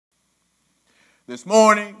This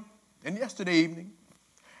morning and yesterday evening,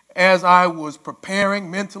 as I was preparing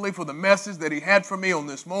mentally for the message that he had for me on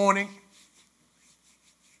this morning,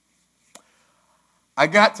 I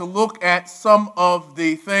got to look at some of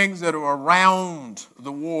the things that are around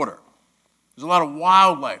the water. There's a lot of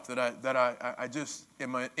wildlife that I just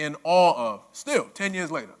am in awe of. Still, 10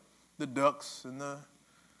 years later, the ducks and the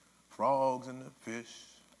frogs and the fish.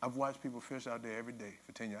 I've watched people fish out there every day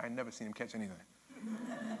for 10 years. I ain't never seen them catch anything.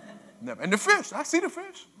 Never. And the fish, I see the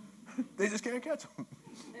fish. They just can't catch them.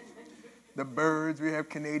 The birds, we have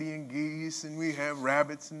Canadian geese, and we have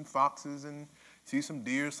rabbits and foxes, and see some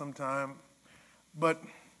deer sometime. But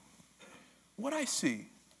what I see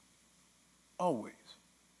always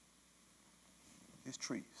is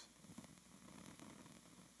trees.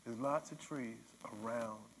 There's lots of trees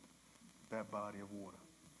around that body of water.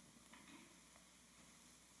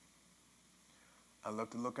 I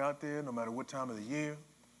love to look out there no matter what time of the year,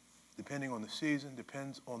 depending on the season,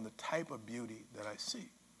 depends on the type of beauty that I see.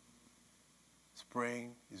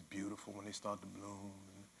 Spring is beautiful when they start to bloom,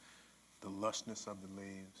 and the lushness of the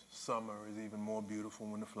leaves. Summer is even more beautiful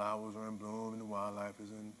when the flowers are in bloom and the wildlife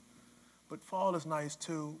is in. But fall is nice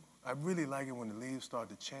too. I really like it when the leaves start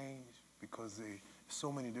to change because there's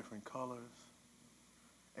so many different colors.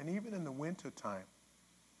 And even in the winter time,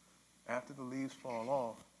 after the leaves fall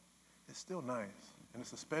off, it's still nice. And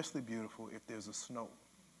it's especially beautiful if there's a snow.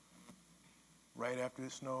 Right after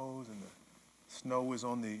it snows and the snow is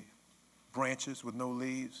on the branches with no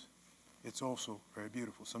leaves, it's also very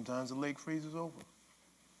beautiful. Sometimes the lake freezes over.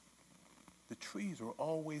 The trees are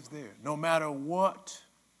always there, no matter what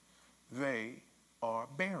they are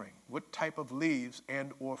bearing, what type of leaves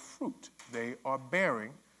and or fruit they are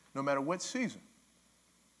bearing, no matter what season.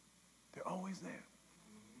 They're always there.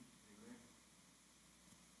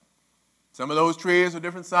 Some of those trees are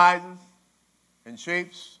different sizes and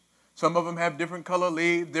shapes. Some of them have different color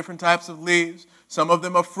leaves, different types of leaves. Some of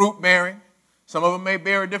them are fruit-bearing. Some of them may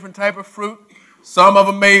bear a different type of fruit. Some of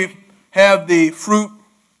them may have the fruit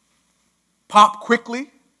pop quickly.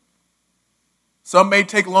 Some may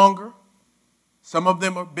take longer. Some of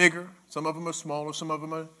them are bigger. Some of them are smaller. Some of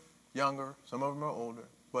them are younger. Some of them are older.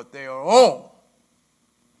 But they are all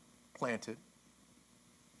planted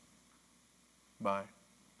by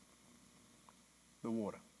the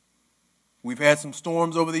water. We've had some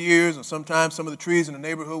storms over the years, and sometimes some of the trees in the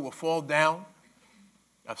neighborhood will fall down.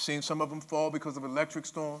 I've seen some of them fall because of electric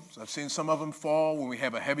storms. I've seen some of them fall when we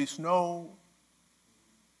have a heavy snow.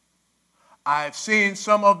 I've seen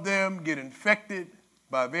some of them get infected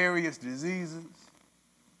by various diseases.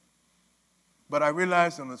 But I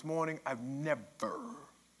realized on this morning, I've never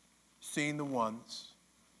seen the ones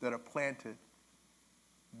that are planted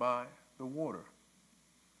by the water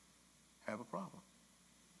have a problem.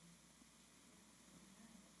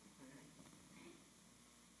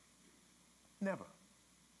 Never.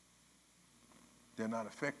 They're not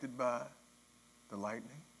affected by the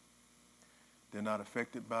lightning. They're not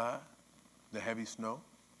affected by the heavy snow.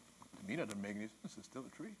 To me, that doesn't make any sense. It's still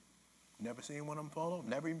a tree. Never seen one of them fall off.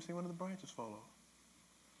 Never even seen one of the branches fall off.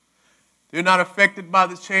 They're not affected by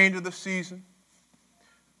the change of the season.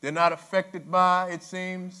 They're not affected by, it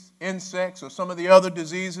seems, insects or some of the other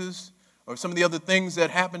diseases or some of the other things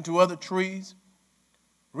that happen to other trees.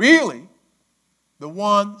 Really, the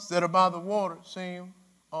ones that are by the water seem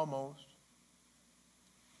almost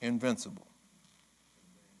invincible.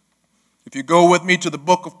 If you go with me to the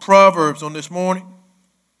book of Proverbs on this morning,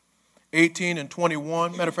 18 and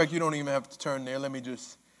 21. Matter of fact, you don't even have to turn there. Let me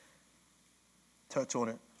just touch on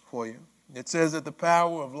it for you. It says that the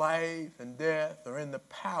power of life and death are in the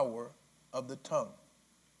power of the tongue.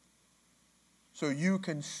 So you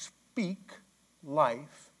can speak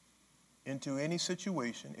life into any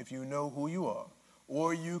situation if you know who you are,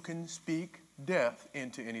 or you can speak death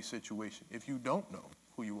into any situation if you don't know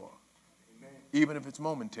who you are, Amen. Even if it's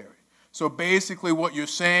momentary. So basically what you're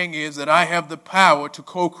saying is that I have the power to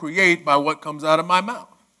co-create by what comes out of my mouth.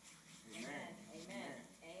 Amen.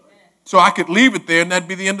 Amen. So I could leave it there and that'd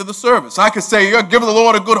be the end of the service. I could say, give the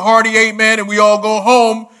Lord a good hearty amen, and we all go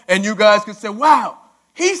home, and you guys could say, wow,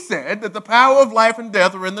 he said that the power of life and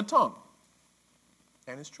death are in the tongue.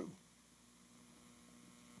 And it's true.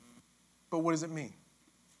 But what does it mean?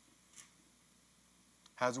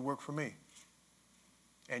 How does it work for me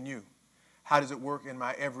and you? How does it work in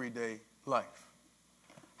my everyday life?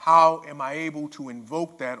 How am I able to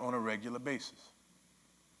invoke that on a regular basis?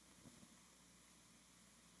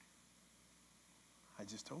 I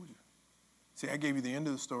just told you. See, I gave you the end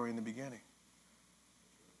of the story in the beginning.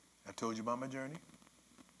 I told you about my journey.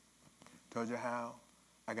 I told you how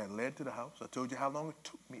I got led to the house. I told you how long it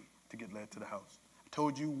took me to get led to the house. I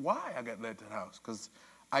told you why I got led to the house, because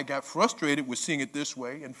I got frustrated with seeing it this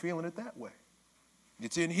way and feeling it that way.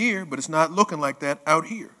 It's in here, but it's not looking like that out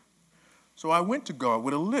here. So I went to God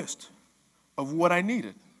with a list of what I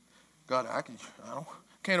needed. God, I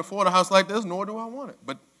can't afford a house like this, nor do I want it.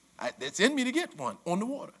 But it's in me to get one on the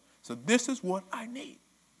water. So this is what I need.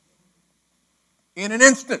 In an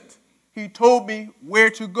instant, he told me where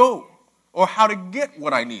to go or how to get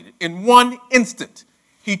what I needed. In one instant,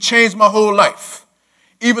 he changed my whole life.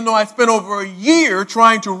 Even though I spent over a year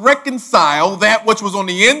trying to reconcile that which was on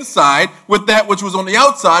the inside with that which was on the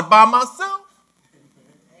outside by myself.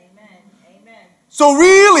 Amen. Amen. So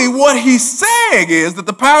really what he's saying is that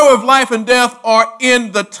the power of life and death are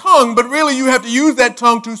in the tongue, but really you have to use that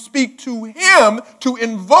tongue to speak to him to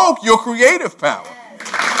invoke your creative power.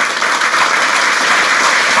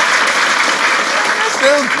 That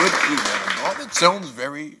sounds good to you, It sounds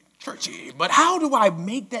very churchy, but how do I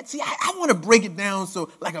make that? See, I want to break it down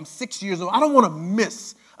so like I'm 6 years old. I don't want to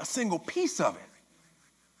miss a single piece of it.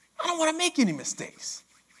 I don't want to make any mistakes.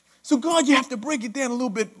 So God, you have to break it down a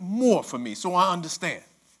little bit more for me so I understand.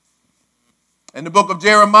 In the book of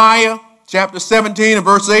Jeremiah, chapter 17 and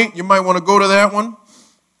verse 8, you might want to go to that one.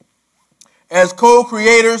 As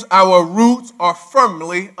co-creators, our roots are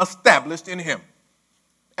firmly established in him.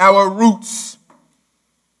 Our roots,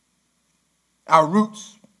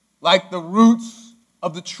 like the roots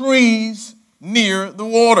of the trees near the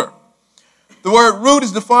water. The word root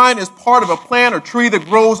is defined as part of a plant or tree that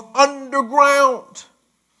grows underground.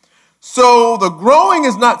 So the growing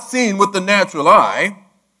is not seen with the natural eye,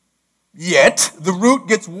 yet the root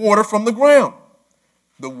gets water from the ground.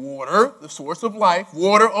 The water, the source of life,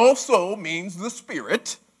 water also means the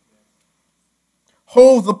spirit,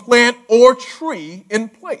 holds the plant or tree in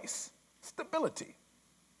place, stability.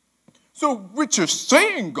 So what you're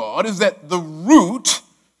saying, God, is that the root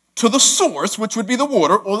to the source, which would be the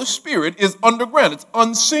water or the spirit, is underground. It's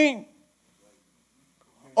unseen.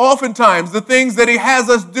 Oftentimes, the things that he has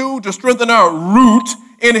us do to strengthen our root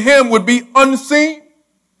in him would be unseen.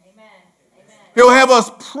 Amen. He'll have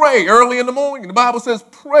us pray early in the morning. The Bible says,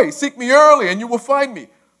 pray, seek me early, and you will find me.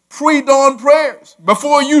 Pre-dawn prayers,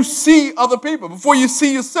 before you see other people, before you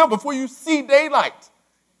see yourself, before you see daylight.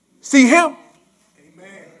 See him.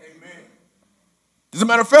 As a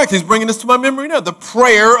matter of fact, he's bringing this to my memory now. The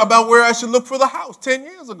prayer about where I should look for the house 10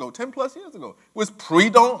 plus years ago, was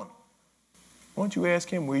pre-dawn. Why don't you ask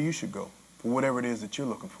him where you should go for whatever it is that you're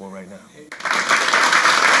looking for right now?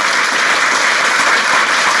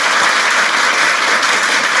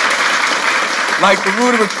 Like the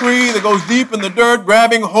root of a tree that goes deep in the dirt,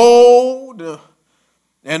 grabbing hold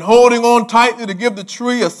and holding on tightly to give the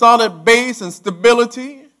tree a solid base and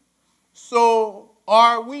stability, so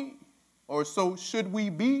are we. Or so should we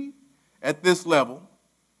be at this level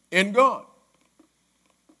in God.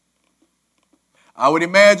 I would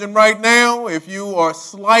imagine right now, if you are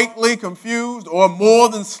slightly confused or more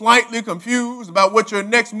than slightly confused about what your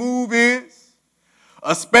next move is,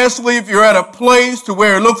 especially if you're at a place to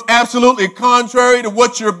where it looks absolutely contrary to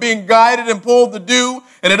what you're being guided and pulled to do,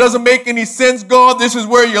 and it doesn't make any sense, God, this is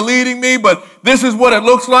where you're leading me, but this is what it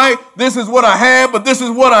looks like, this is what I have, but this is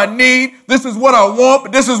what I need, this is what I want,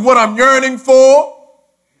 but this is what I'm yearning for.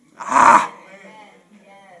 How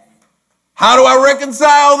do I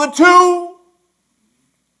reconcile the two?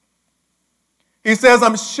 He says,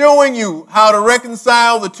 I'm showing you how to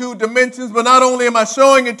reconcile the two dimensions, but not only am I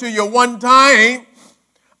showing it to you one time,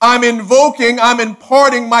 I'm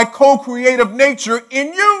imparting my co-creative nature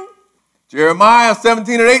in you. Jeremiah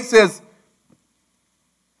 17 and 8 says,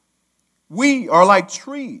 we are like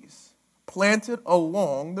trees planted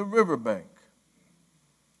along the riverbank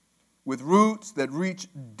with roots that reach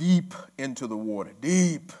deep into the water,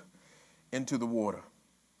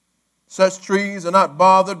 Such trees are not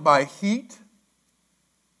bothered by heat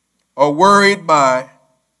or worried by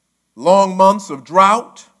long months of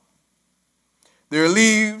drought. Their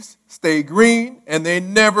leaves stay green and they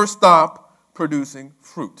never stop producing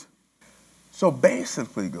fruit. So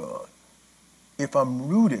basically, God, if I'm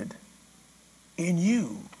rooted in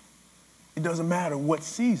you, it doesn't matter what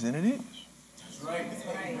season it is. That's right. That's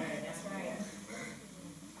right.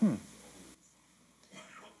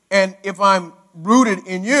 And if I'm rooted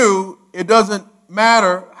in you, it doesn't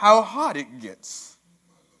matter how hot it gets.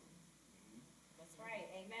 That's right.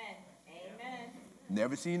 Amen.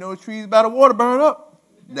 Never seen those trees by the water burn up.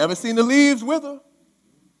 Never seen the leaves wither.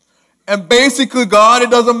 And basically, God, it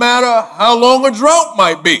doesn't matter how long a drought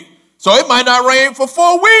might be. So it might not rain for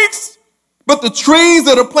 4 weeks, but the trees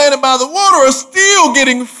that are planted by the water are still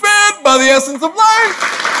getting fed by the essence of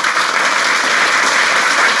life.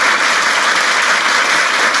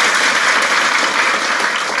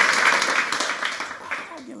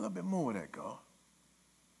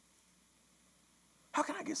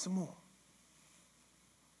 get some more.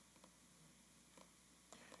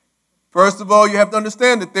 First of all, you have to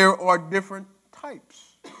understand that there are different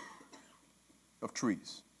types of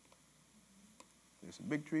trees. There's some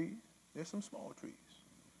big trees, there's some small trees.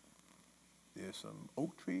 There's some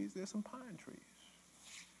oak trees, there's some pine trees.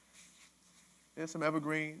 There's some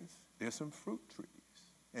evergreens, there's some fruit trees.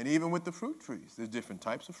 And even with the fruit trees, there's different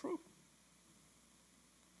types of fruit.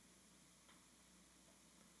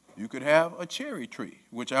 You could have a cherry tree,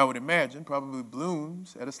 which I would imagine probably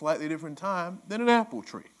blooms at a slightly different time than an apple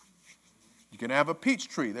tree. You can have a peach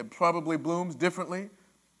tree that probably blooms differently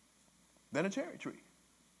than a cherry tree.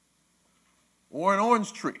 Or an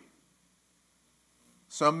orange tree.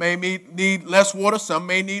 Some may need less water, some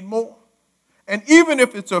may need more. And even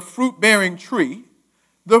if it's a fruit-bearing tree,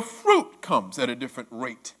 the fruit comes at a different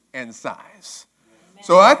rate and size. Amen.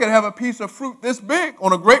 So I could have a piece of fruit this big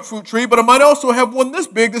on a grapefruit tree, but I might also have one this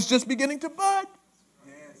big that's just beginning to bud.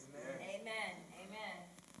 Yes. Amen. Amen.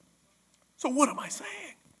 So what am I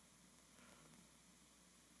saying?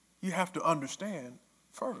 You have to understand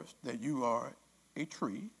first that you are a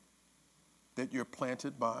tree, that you're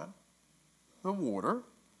planted by the water,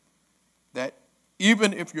 that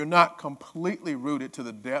even if you're not completely rooted to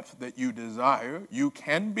the depth that you desire, you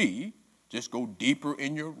can be. Just go deeper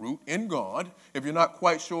in your root in God. If you're not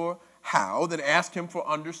quite sure how, then ask him for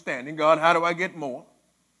understanding. God, how do I get more?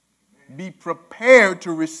 Be prepared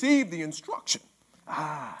to receive the instruction.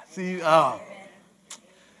 That's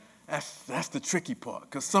the tricky part,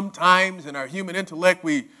 because sometimes in our human intellect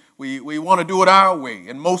we want to do it our way,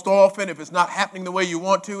 and most often if it's not happening the way you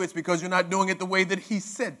want to, it's because you're not doing it the way that he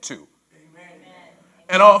said to. Amen.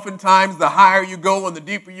 And oftentimes the higher you go and the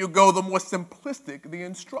deeper you go, the more simplistic the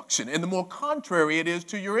instruction and the more contrary it is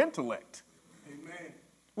to your intellect. Amen.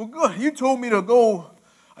 Well, good, you told me to go,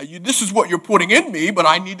 this is what you're putting in me, but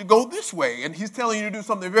I need to go this way. And he's telling you to do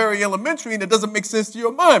something very elementary and it doesn't make sense to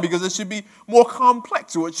your mind because it should be more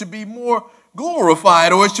complex, or it should be more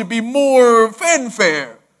glorified, or it should be more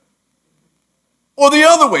fanfare. Or the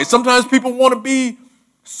other way. Sometimes people want to be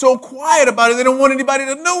so quiet about it, they don't want anybody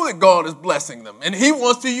to know that God is blessing them. And he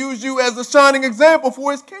wants to use you as a shining example for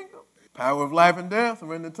his kingdom. Power of life and death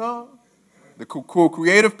are in the tongue. The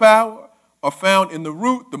co-creative power are found in the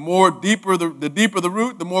root. The deeper the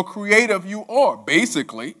root, the more creative you are,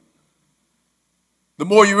 basically. The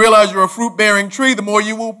more you realize you're a fruit-bearing tree, the more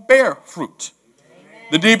you will bear fruit. Amen.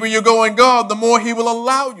 The deeper you go in God, the more he will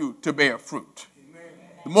allow you to bear fruit. Amen.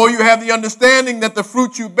 The more you have the understanding that the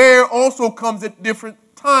fruit you bear also comes at different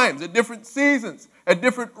times, at different seasons, at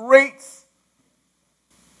different rates.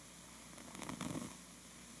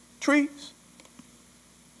 Trees,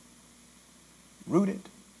 rooted.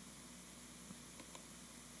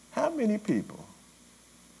 How many people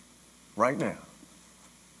right now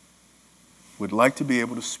would like to be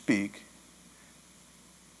able to speak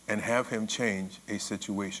and have him change a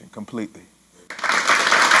situation completely?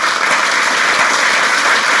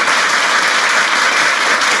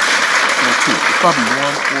 Or two. It's probably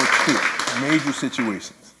one or two major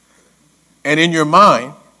situations. And in your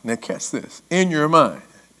mind, now catch this, in your mind,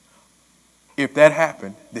 if that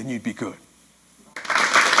happened, then you'd be good.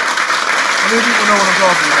 How many people know what I'm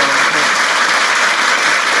talking about?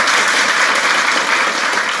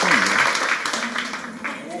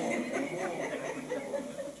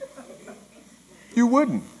 You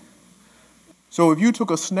wouldn't. So if you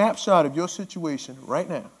took a snapshot of your situation right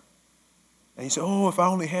now, and you said, oh, if I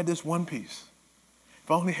only had this one piece,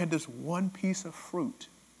 if I only had this one piece of fruit,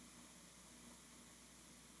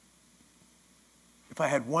 if I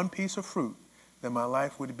had one piece of fruit, then my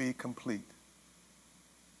life would be complete.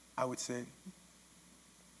 I would say,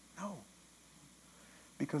 no.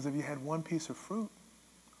 Because if you had one piece of fruit,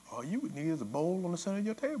 all you would need is a bowl on the center of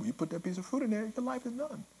your table. You put that piece of fruit in there, your life is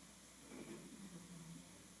done.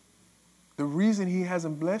 The reason he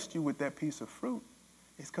hasn't blessed you with that piece of fruit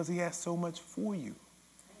is because he has so much for you.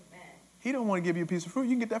 Amen. He don't want to give you a piece of fruit.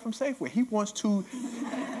 You can get that from Safeway. He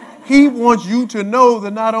wants you to know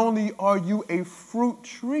that not only are you a fruit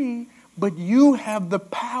tree, but you have the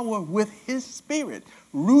power with his spirit,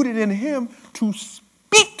 rooted in him, to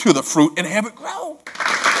speak to the fruit and have it grow.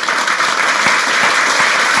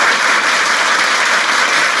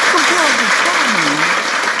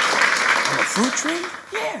 I'm a fruit tree?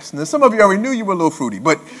 Yes. Now, some of you already knew you were a little fruity,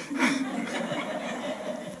 but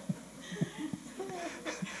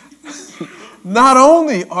not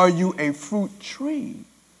only are you a fruit tree,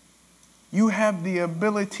 you have the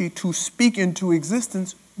ability to speak into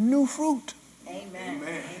existence new fruit.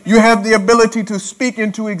 Amen. You have the ability to speak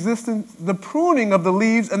into existence the pruning of the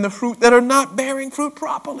leaves and the fruit that are not bearing fruit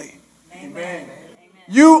properly. Amen.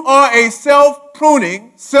 You are a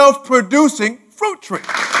self-pruning, self-producing fruit tree.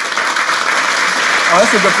 Oh,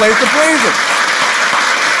 that's a good place to praise him.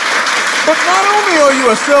 But not only are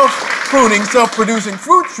you a self-pruning, self-producing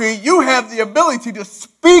fruit tree, you have the ability to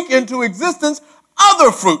speak into existence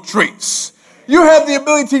other fruit trees. You have the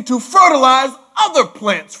ability to fertilize other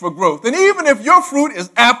plants for growth. And even if your fruit is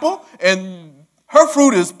apple and her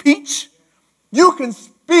fruit is peach, you can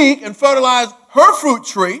speak and fertilize her fruit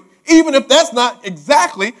tree, even if that's not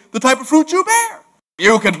exactly the type of fruit you bear.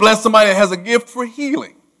 You can bless somebody that has a gift for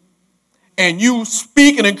healing, and you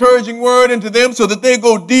speak an encouraging word into them so that they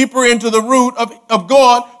go deeper into the root of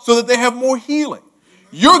God so that they have more healing.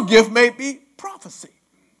 Your gift may be prophecy.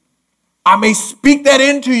 I may speak that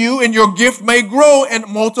into you, and your gift may grow and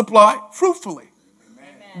multiply fruitfully.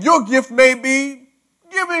 Amen. Your gift may be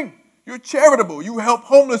giving. You're charitable. You help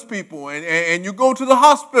homeless people, and you go to the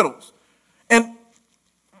hospitals. And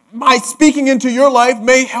my speaking into your life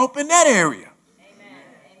may help in that area. Amen.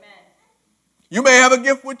 Amen. You may have a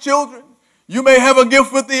gift with children. You may have a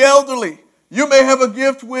gift with the elderly. You may have a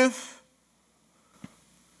gift with...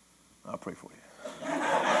 I'll pray for you.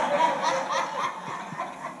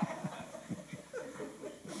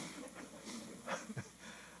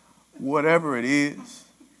 Whatever it is,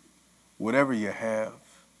 whatever you have,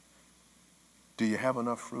 do you have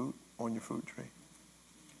enough fruit on your fruit tree?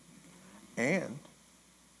 And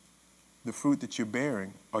the fruit that you're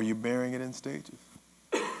bearing, are you bearing it in stages?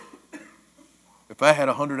 If I had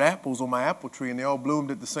 100 apples on my apple tree and they all bloomed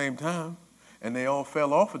at the same time and they all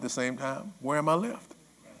fell off at the same time, where am I left?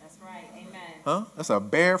 That's right. Amen. Huh? That's a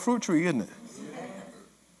bare fruit tree, isn't it?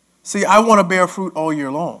 See, I want to bear fruit all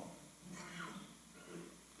year long.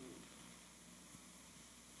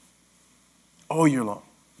 All year long.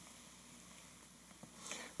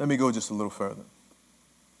 Let me go just a little further.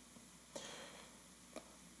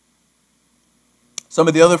 Some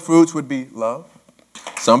of the other fruits would be love.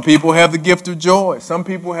 Some people have the gift of joy. Some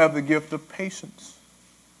people have the gift of patience.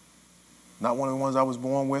 Not one of the ones I was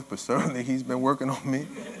born with, but certainly he's been working on me.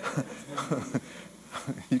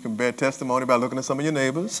 You can bear testimony by looking at some of your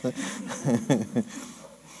neighbors.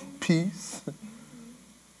 Peace.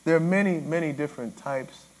 There are many, many different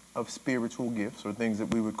types of spiritual gifts, or things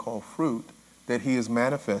that we would call fruit, that he is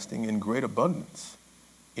manifesting in great abundance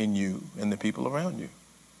in you and the people around you.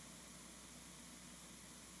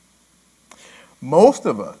 Most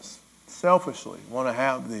of us, selfishly, want to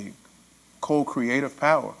have the co-creative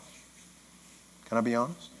power. Can I be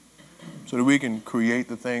honest? So that we can create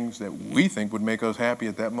the things that we think would make us happy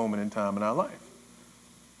at that moment in time in our life.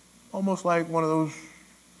 Almost like one of those,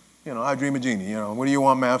 I dream of Jeannie, what do you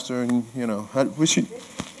want, master? And,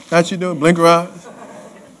 how's she doing? Blink her eyes.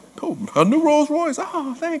 Oh, a new Rolls Royce.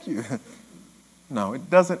 Oh, thank you. No, it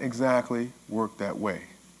doesn't exactly work that way.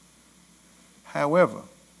 However,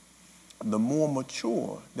 the more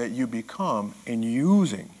mature that you become in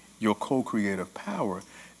using your co-creative power,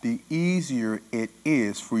 the easier it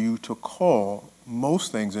is for you to call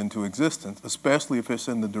most things into existence, especially if it's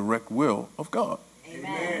in the direct will of God.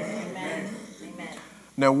 Amen. Amen. Amen.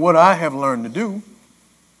 Now, what I've learned to do,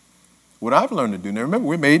 now remember,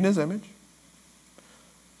 we're made in his image.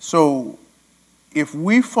 So if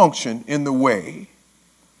we function in the way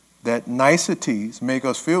that niceties make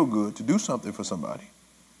us feel good to do something for somebody,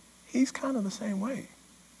 he's kind of the same way.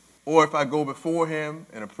 Or if I go before him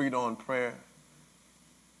in a pre-dawn prayer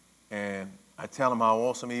and I tell him how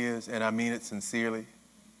awesome he is and I mean it sincerely,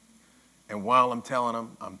 and while I'm telling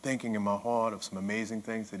him, I'm thinking in my heart of some amazing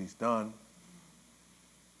things that he's done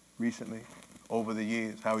recently, over the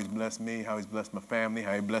years, how he's blessed me, how he's blessed my family,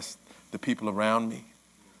 how he blessed the people around me,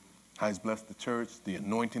 how he's blessed the church, the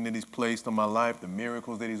anointing that he's placed on my life, the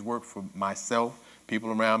miracles that he's worked for myself, people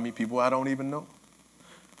around me, people I don't even know.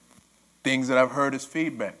 Things that I've heard as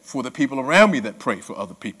feedback for the people around me that pray for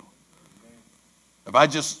other people. If I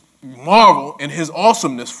just marvel in his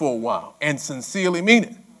awesomeness for a while and sincerely mean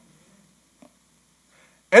it.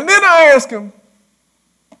 And then I ask him,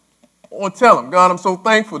 or tell him, God, I'm so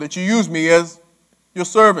thankful that you use me as your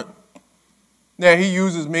servant. Now, he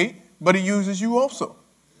uses me, but he uses you also.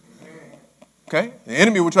 Okay? The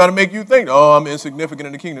enemy will try to make you think, oh, I'm insignificant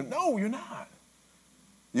in the kingdom. No, you're not.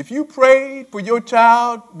 If you prayed for your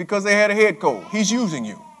child because they had a head cold, he's using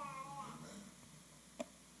you.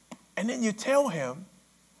 And then you tell him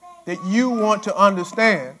that you want to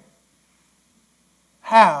understand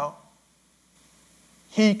how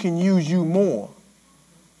he can use you more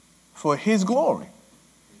for his glory.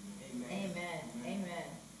 Amen. Amen.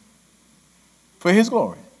 For his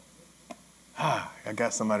glory. I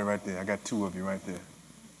got somebody right there. I got two of you right there.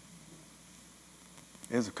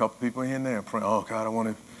 There's a couple people in there praying, oh, God, I want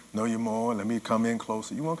to know you more. Let me come in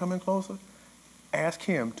closer. You want to come in closer? Ask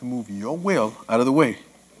him to move your will out of the way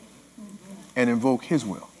and invoke his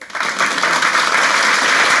will.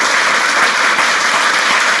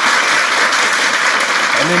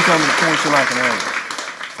 And then tell him to point you like an arrow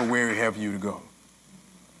for where he have you to go.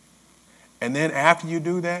 And then after you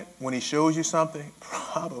do that, when he shows you something,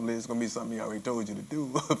 probably it's going to be something he already told you to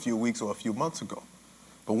do a few weeks or a few months ago.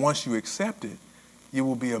 But once you accept it, you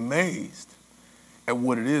will be amazed at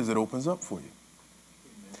what it is that opens up for you.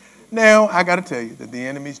 Now, I got to tell you that the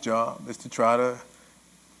enemy's job is to try to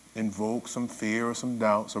invoke some fear or some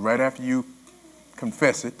doubt. So right after you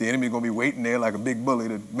confess it, the enemy's going to be waiting there like a big bully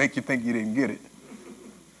to make you think you didn't get it.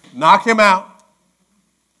 Knock him out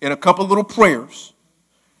in a couple little prayers,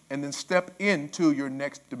 and then step into your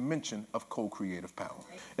next dimension of co-creative power.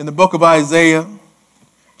 In the book of Isaiah,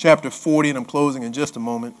 chapter 40, and I'm closing in just a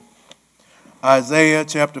moment. Isaiah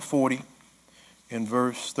chapter 40 in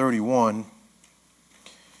verse 31.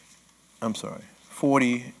 I'm sorry,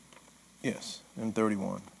 40, yes, and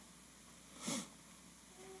 31.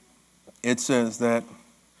 It says that,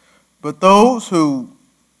 but those who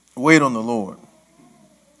wait on the Lord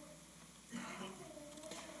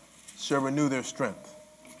shall renew their strength.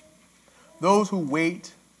 Those who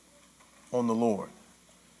wait on the Lord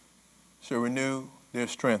shall renew their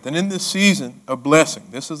strength. And in this season of blessing,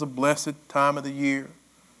 this is a blessed time of the year.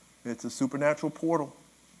 It's a supernatural portal.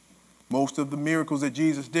 Most of the miracles that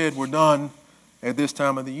Jesus did were done at this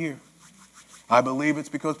time of the year. I believe it's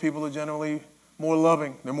because people are generally more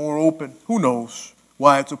loving. They're more open. Who knows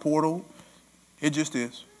why it's a portal? It just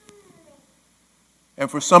is. And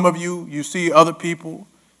for some of you, you see other people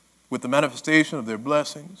with the manifestation of their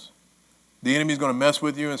blessings. The enemy's going to mess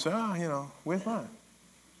with you and say, where's mine?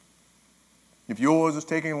 If yours is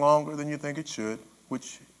taking longer than you think it should,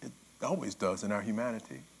 which it always does in our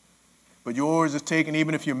humanity, but yours is taking,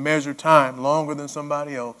 even if you measure time, longer than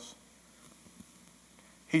somebody else,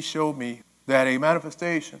 he showed me that a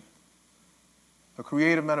manifestation, a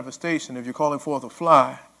creative manifestation, if you're calling forth a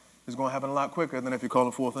fly, is going to happen a lot quicker than if you're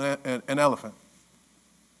calling forth an elephant.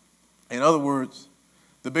 In other words,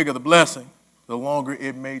 the bigger the blessing, the longer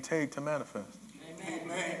it may take to manifest. Amen.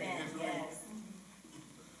 Amen. Yes.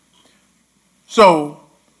 So,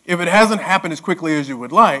 if it hasn't happened as quickly as you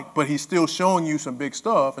would like, but he's still showing you some big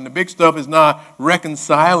stuff, and the big stuff is not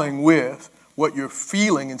reconciling with what you're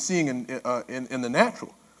feeling and seeing in the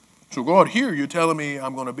natural. So, God, here you're telling me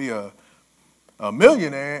I'm going to be a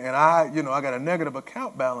millionaire, and I got a negative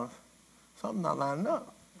account balance. Something's not lining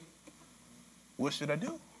up. What should I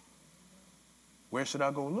do? Where should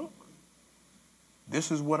I go look?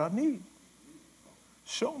 This is what I need.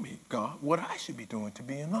 Show me, God, what I should be doing to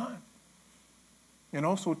be in line. And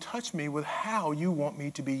also touch me with how you want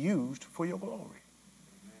me to be used for your glory.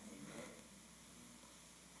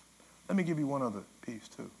 Let me give you one other piece,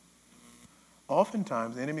 too.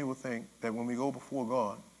 Oftentimes, the enemy will think that when we go before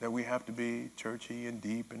God, that we have to be churchy and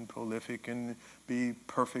deep and prolific and be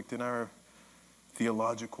perfect in our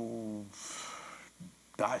theological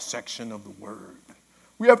dissection of the word.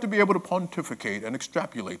 We have to be able to pontificate and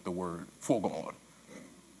extrapolate the word for God.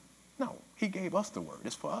 No, he gave us the word.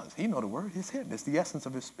 It's for us. He knows the word. It's him. It's the essence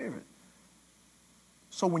of his spirit.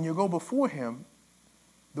 So when you go before him,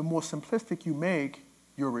 the more simplistic you make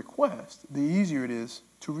your request, the easier it is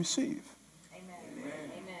to receive. Amen.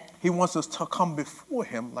 Amen. He wants us to come before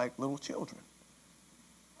him like little children.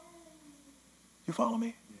 You follow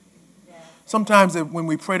me? Sometimes when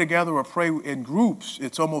we pray together or pray in groups,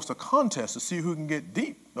 it's almost a contest to see who can get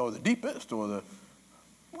deep, or the deepest, or the...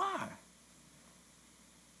 Why?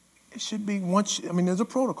 It should be there's a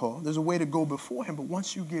protocol. There's a way to go before him, but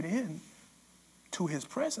once you get in to his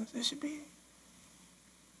presence, it should be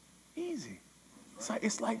easy.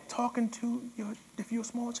 It's like talking to if you're a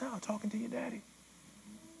small child, talking to your daddy.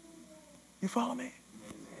 You follow me?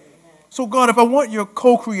 So God, if I want your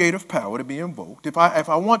co-creative power to be invoked, if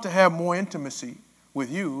I want to have more intimacy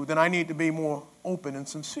with you, then I need to be more open and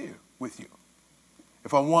sincere with you.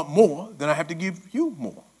 If I want more, then I have to give you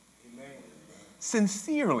more. Amen.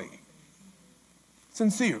 Sincerely.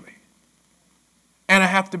 And I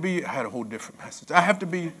had a whole different message. I have to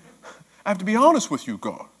be honest with you,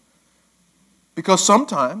 God. Because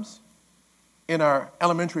sometimes in our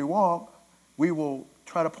elementary walk, we will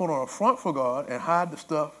try to put on a front for God and hide the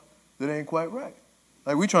stuff that ain't quite right.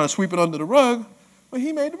 Like we're trying to sweep it under the rug, but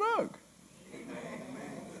he made the rug.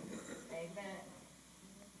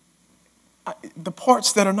 Amen. The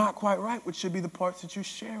parts that are not quite right, which should be the parts that you're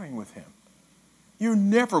sharing with him. You're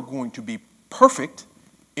never going to be perfect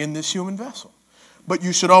in this human vessel, but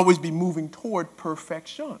you should always be moving toward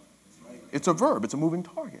perfection. It's a verb. It's a moving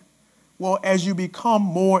target. Well, as you become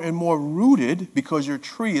more and more rooted, because your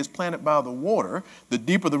tree is planted by the water, the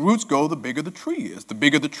deeper the roots go, the bigger the tree is. The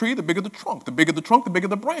bigger the tree, the bigger the trunk. The bigger the trunk, the bigger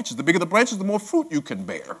the branches. The bigger the branches, the more fruit you can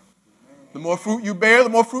bear. The more fruit you bear,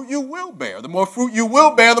 the more fruit you will bear. The more fruit you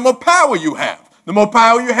will bear, the more power you have. The more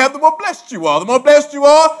power you have, the more blessed you are. The more blessed you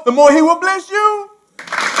are, the more he will bless you.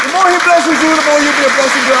 The more he blesses you, the more you'll be a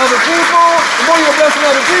blessing to other people. The more you're blessing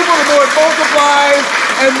other people, the more it multiplies.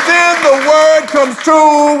 And then the word comes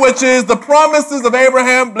true, which is the promises of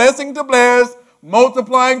Abraham, blessing to bless,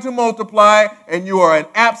 multiplying to multiply, and you are an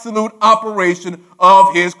absolute operation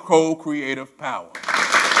of his co-creative power.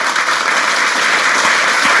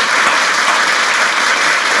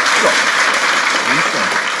 So,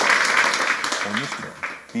 on this day,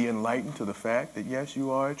 be enlightened to the fact that yes,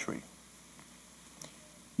 you are a tree.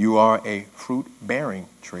 You are a fruit-bearing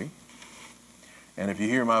tree. And if you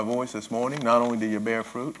hear my voice this morning, not only do you bear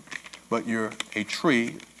fruit, but you're a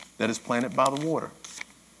tree that is planted by the water.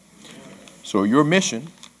 So your mission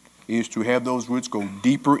is to have those roots go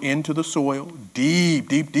deeper into the soil, deep,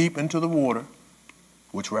 deep, deep into the water,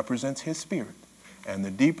 which represents his spirit. And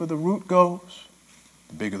the deeper the root goes,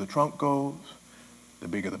 the bigger the trunk goes, the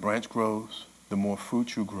bigger the branch grows, the more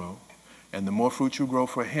fruit you grow. And the more fruit you grow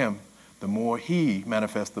for him, the more he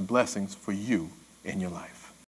manifests the blessings for you in your life.